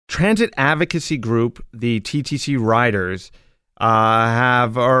transit advocacy group, the TTC Riders,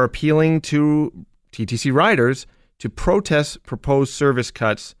 are appealing to TTC riders to protest proposed service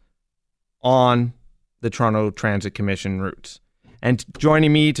cuts on the Toronto Transit Commission routes. And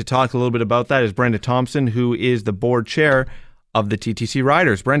joining me to talk a little bit about that is Brenda Thompson, who is the board chair of the TTC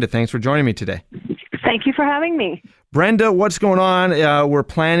Riders. Brenda, thanks for joining me today. Thank you for having me. Brenda, what's going on? We're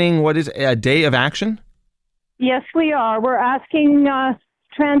planning, what is a day of action? Yes, we are. We're asking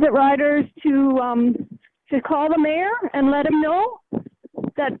transit riders to call the mayor and let him know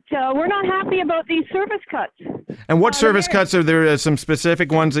that we're not happy about these service cuts. And what service cuts? Are there some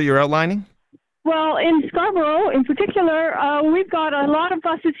specific ones that you're outlining? Well, in Scarborough, in particular, we've got a lot of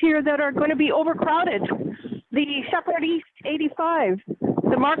buses here that are going to be overcrowded. The Shepherd East 85,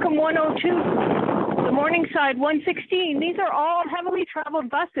 the Markham 102, the Morningside 116. These are all heavily traveled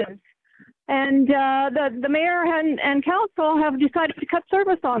buses. And the mayor and council have decided to cut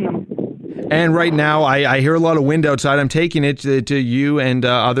service on them. And right now, I hear a lot of wind outside. I'm taking it to you and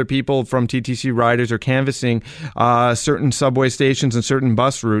other people from TTC Riders are canvassing certain subway stations and certain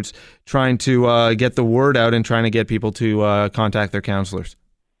bus routes, trying to get the word out and trying to get people to contact their councillors.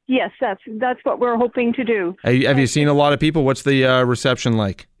 Yes, that's what we're hoping to do. Have you seen a lot of people? What's the reception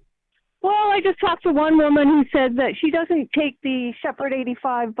like? Well, I just talked to one woman who said that she doesn't take the Shepherd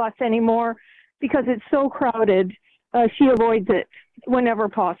 85 bus anymore because it's so crowded. She avoids it whenever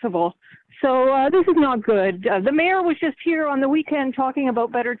possible. So this is not good. The mayor was just here on the weekend talking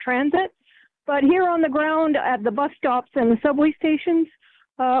about better transit, but here on the ground at the bus stops and the subway stations,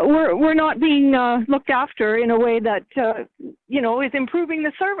 we're not being looked after in a way that is improving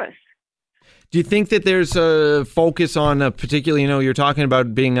the service. Do you think that there's a focus on a particular, you're talking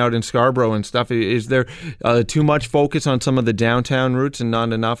about being out in Scarborough and stuff. Is there too much focus on some of the downtown routes and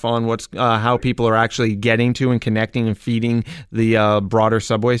not enough on what's how people are actually getting to and connecting and feeding the broader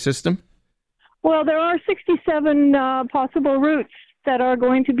subway system? Well, there are 67 possible routes that are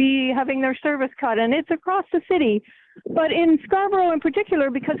going to be having their service cut, and it's across the city. But in Scarborough in particular,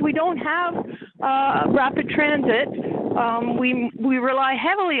 because we don't have rapid transit, we rely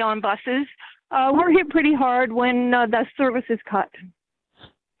heavily on buses. We're hit pretty hard when the service is cut.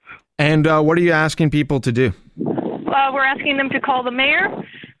 And what are you asking people to do? We're asking them to call the mayor.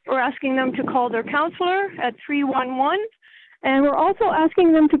 We're asking them to call their councillor at 311. And we're also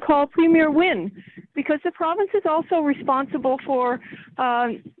asking them to call Premier Wynne, because the province is also responsible for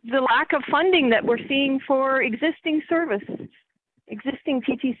the lack of funding that we're seeing for existing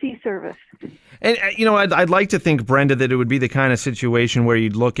TTC service. And, I'd like to think, Brenda, that it would be the kind of situation where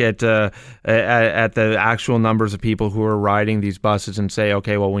you'd look at the actual numbers of people who are riding these buses and say,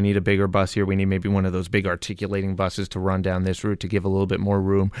 okay, well, we need a bigger bus here. We need maybe one of those big articulating buses to run down this route to give a little bit more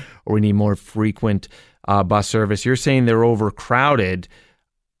room, or we need more frequent bus service. You're saying they're overcrowded.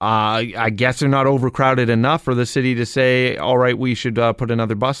 I guess they're not overcrowded enough for the city to say, all right, we should put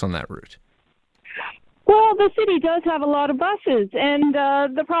another bus on that route. Well, the city does have a lot of buses, and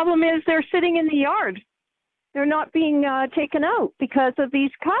the problem is they're sitting in the yard. They're not being taken out because of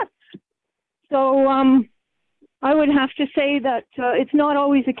these cuts. So I would have to say that it's not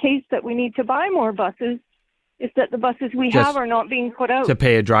always a case that we need to buy more buses. It's that the buses we have are not being put out. To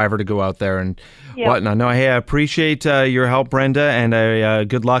pay a driver to go out there and whatnot. No, hey, I appreciate your help, Brenda, and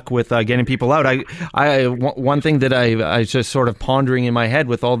good luck with getting people out. One thing that I was just sort of pondering in my head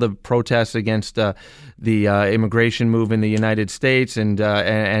with all the protests against the immigration move in the United States and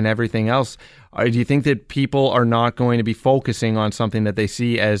everything else, do you think that people are not going to be focusing on something that they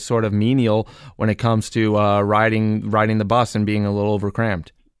see as sort of menial when it comes to riding the bus and being a little overcrammed?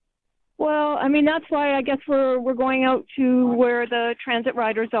 Well, I mean, that's why I guess we're going out to where the transit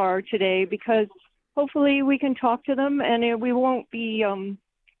riders are today, because hopefully we can talk to them and we won't be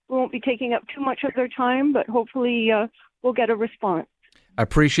taking up too much of their time, but hopefully we'll get a response.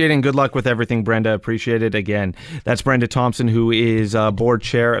 Appreciate it, and good luck with everything, Brenda. Appreciate it again. That's Brenda Thompson, who is board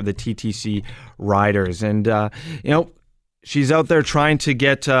chair of the TTC Riders. And, she's out there trying to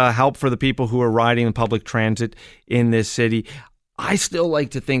get help for the people who are riding in public transit in this city. I still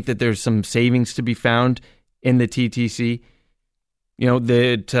like to think that there's some savings to be found in the TTC.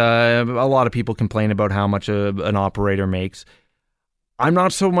 That a lot of people complain about how much an operator makes. I'm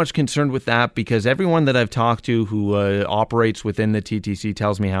not so much concerned with that, because everyone that I've talked to who operates within the TTC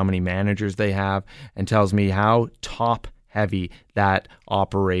tells me how many managers they have and tells me how top heavy that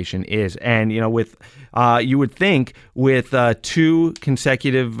operation is. And, you would think with 2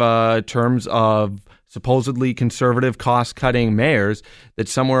 consecutive terms of supposedly conservative, cost-cutting mayors, that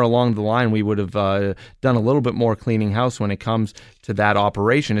somewhere along the line we would have done a little bit more cleaning house when it comes to that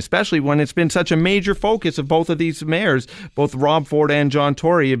operation, especially when it's been such a major focus of both of these mayors. Both Rob Ford and John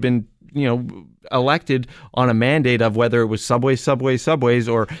Tory have been, elected on a mandate of whether it was subways,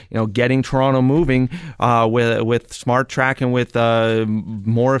 or getting Toronto moving with smart track and with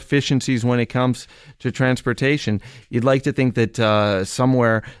more efficiencies when it comes to transportation. You'd like to think that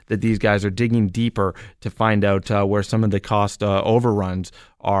somewhere that these guys are digging deeper to find out where some of the cost overruns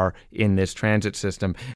are in this transit system.